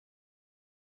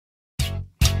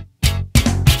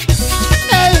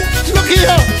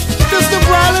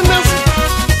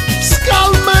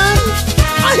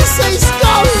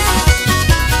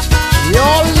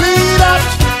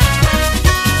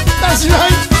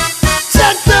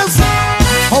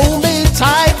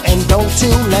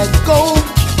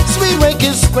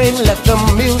rain, let the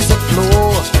music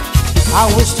flow. I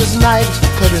wish this night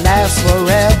could last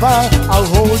forever. I'll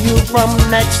hold you from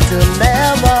next to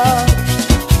never.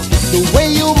 The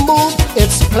way you move,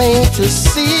 it's plain to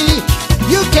see.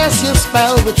 You cast your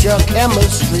spell with your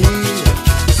chemistry.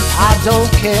 I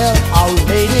don't care how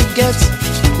late it gets,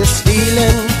 this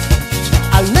feeling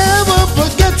I'll never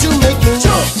forget. You make me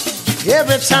jump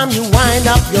every time you wind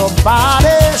up your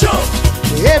body. Jump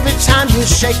every time you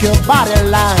shake your body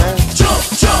line. Jump,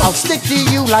 jump. I'll stick to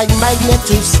you like magnet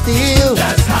to steel.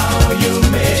 That's how you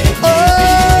make me feel.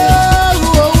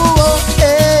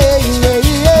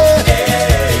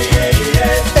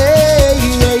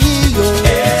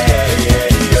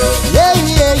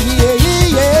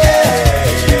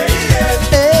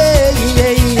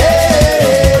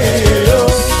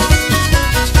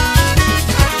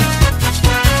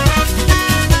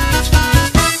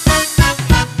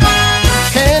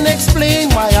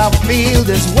 Feel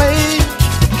this way,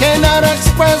 cannot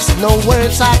express, no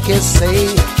words I can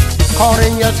say. Caught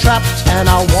in your trap and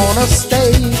I wanna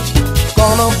stay.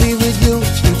 Gonna be with you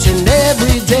each and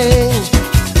every day.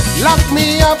 Lock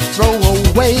me up, throw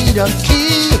away the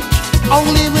key.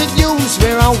 Only with you's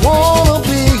where I wanna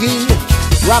be.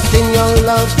 Wrapped in your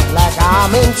love like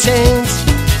I'm in chains.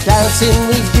 Dancing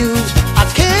with you, I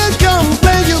can't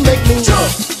complain. You make me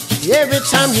jump every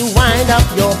time you wind up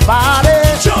your body.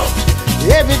 Jump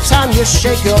every time you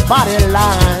shake your body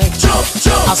line. Jump,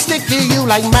 jump. I'll stick to you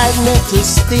like magnet to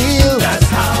steel. That's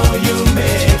how you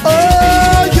make me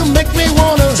feel. You make me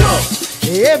wanna jump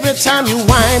every time you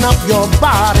wind up your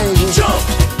body. Jump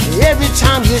every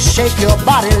time you shake your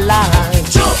body line.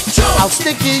 Jump, jump. I'll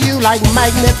stick to you like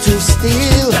magnet to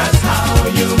steel. That's how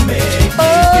you make me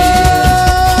feel.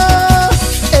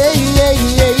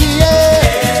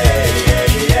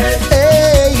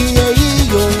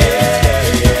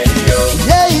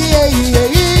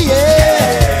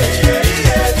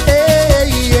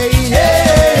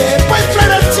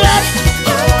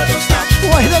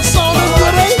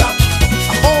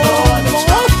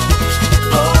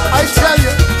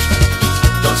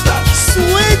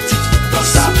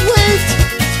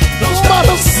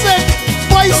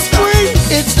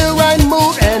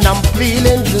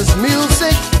 Feeling this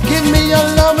music, give me your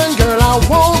loving, girl, I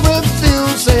won't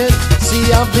refuse it. See,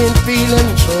 I've been feeling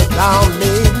so down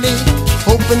lately,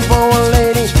 hoping for a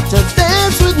lady to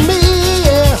dance with me,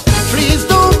 yeah. Please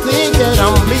don't think that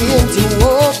I'm being too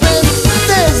open.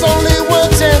 There's only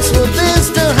one chance for this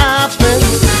to happen.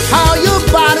 How your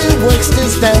body works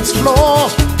this dance floor,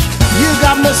 you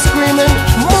got me screaming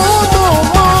more, more,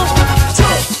 more.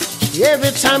 Jump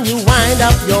every time you wind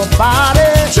up your body.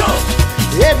 Jump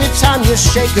every time you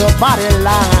shake your body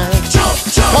line. Jump,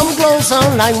 jump. Come closer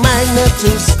like magnet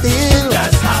to steel.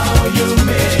 That's how you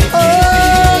make me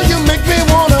feel. You make me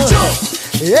wanna jump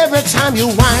every time you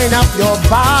wind up your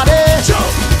body. Jump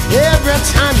every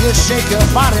time you shake your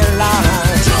body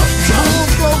line. Jump, jump.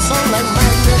 Move closer like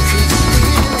magnet to steel.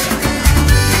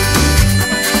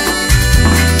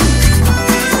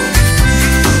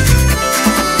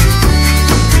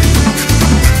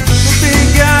 The big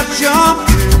guy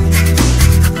jumping,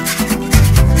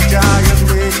 giant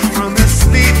wake from his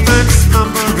sleep and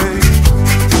slumbering.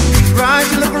 Rise,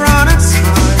 you look around and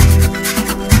smile.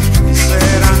 He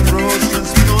said, Ambrosians,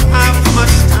 we don't have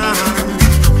much time.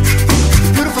 The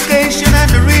beautification and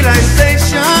the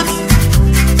realization,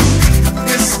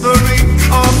 history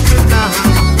of the night.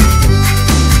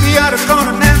 The other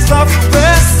continents of the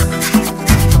west,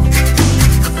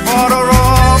 order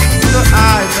of the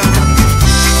island.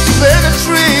 Where the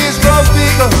trees grow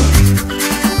bigger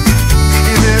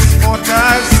this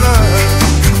fertile sun.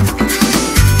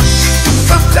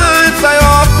 Sometimes I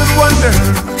often wonder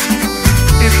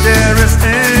if there is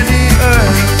any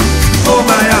earth. Oh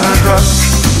my Andra,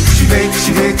 she wake,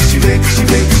 she wake, she wake, she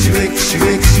wake, she wake, she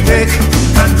wake, she wake,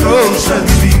 and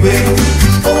oceans we wake.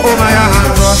 Oh my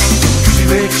Andra, she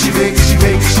wake, she wake, she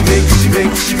wake, she wake, she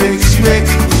wake, she wake, she wake,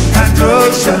 and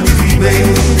oceans we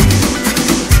wake.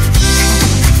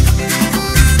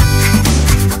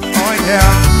 Oh yeah.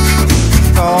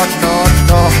 Lord, Lord,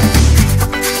 Lord,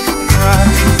 right.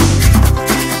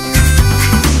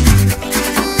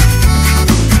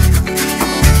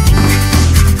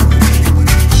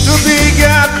 The big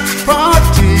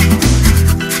party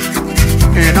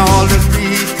and all the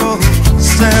people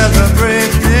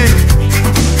celebrating,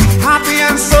 happy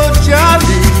and so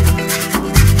jolly,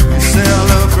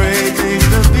 celebrating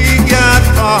the big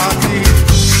party.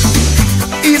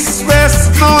 East, west,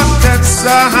 north and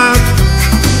south,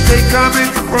 they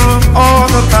coming from all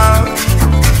about.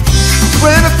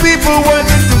 When the people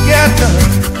working together,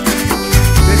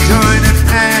 they joining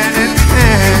hand in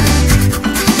hand.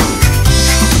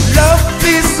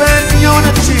 and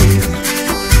unity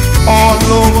all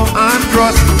over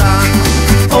Andros land.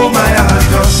 Oh my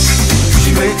Andros,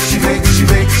 she wake, she wake, she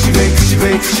wake, she wake, she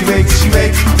wake, she wake, she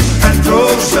wake,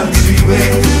 Androsians we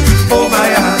wake. Oh my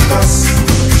Andros,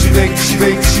 she wake, she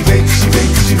wake, she wake, she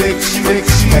wake, she wake, she wake,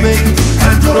 she wake,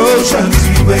 Androsians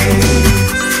we wake.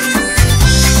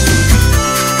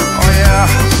 Oh yeah,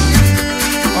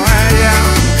 oh yeah.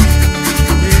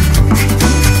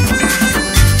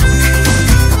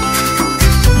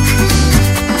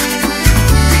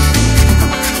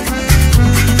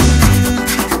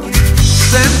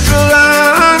 Central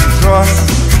Andros,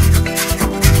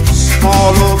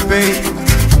 small old bay,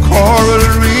 coral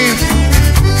reef,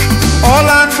 all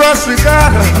Andros we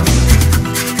got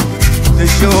the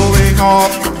showing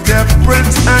of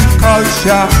difference and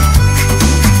culture.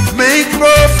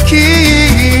 Mangrove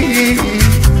key,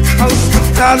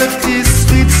 hospitality,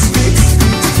 sweet, sweet,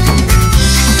 sweet.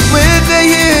 When they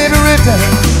hear the rhythm,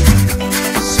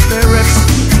 spirits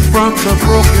from the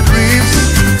broken reefs,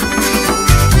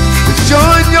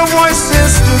 join your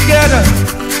voices together.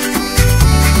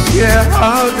 Yeah,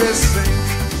 how they say.